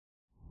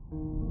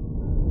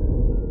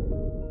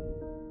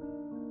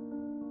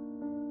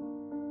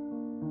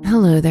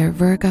Hello there,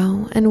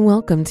 Virgo, and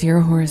welcome to your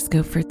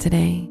horoscope for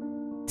today,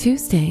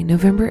 Tuesday,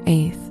 November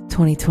 8th,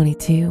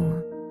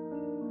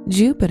 2022.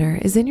 Jupiter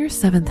is in your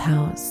 7th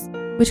house,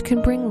 which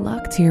can bring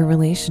luck to your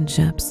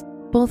relationships,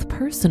 both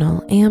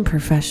personal and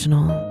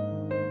professional.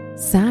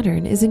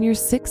 Saturn is in your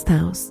 6th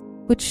house,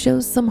 which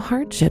shows some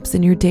hardships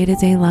in your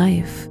day-to-day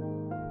life.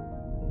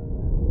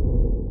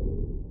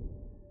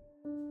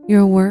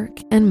 Your work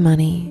and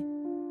money.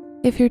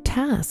 If your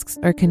tasks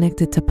are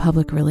connected to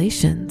public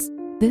relations,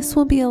 this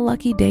will be a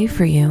lucky day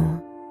for you.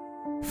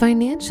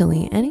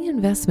 Financially, any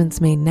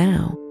investments made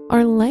now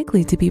are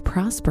likely to be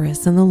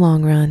prosperous in the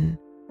long run.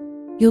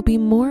 You'll be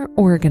more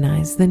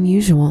organized than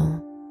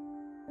usual.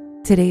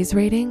 Today's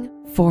rating,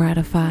 4 out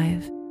of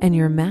 5, and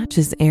your match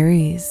is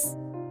Aries.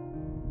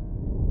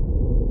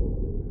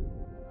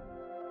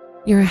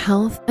 Your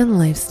health and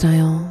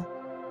lifestyle.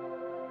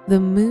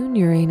 The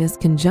Moon-Uranus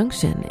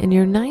conjunction in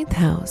your 9th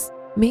house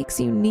makes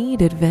you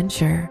need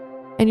adventure,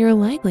 and you're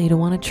likely to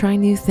want to try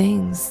new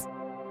things.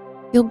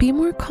 You'll be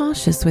more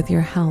cautious with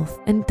your health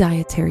and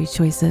dietary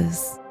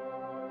choices.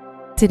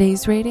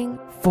 Today's rating,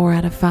 4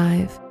 out of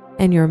 5,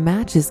 and your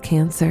match is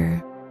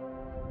Cancer.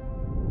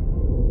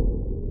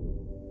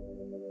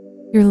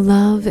 Your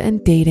love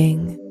and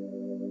dating.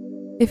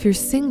 If you're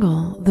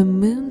single, the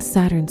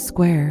Moon-Saturn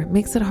square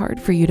makes it hard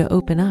for you to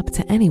open up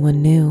to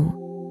anyone new.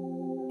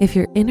 If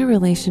you're in a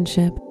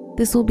relationship,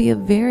 this will be a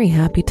very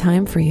happy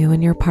time for you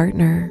and your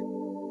partner.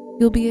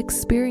 You'll be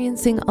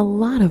experiencing a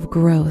lot of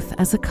growth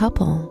as a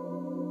couple.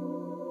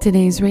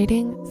 Today's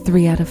rating,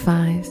 3 out of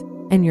 5,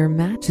 and your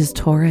match is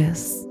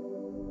Taurus.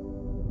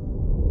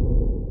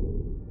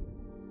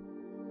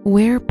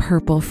 Wear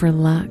purple for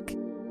luck.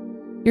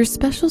 Your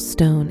special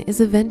stone is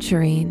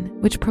aventurine,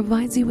 which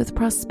provides you with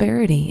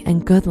prosperity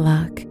and good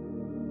luck.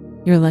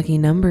 Your lucky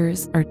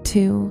numbers are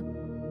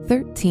 2,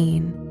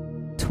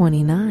 13,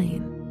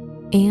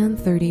 29, and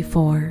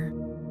 34.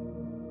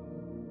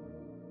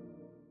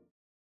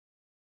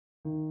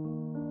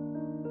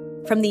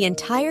 From the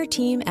entire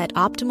team at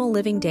Optimal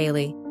Living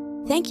Daily,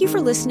 thank you for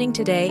listening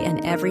today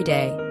and every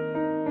day.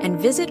 And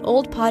visit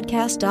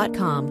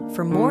oldpodcast.com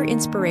for more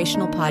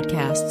inspirational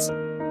podcasts.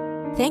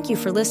 Thank you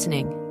for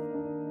listening.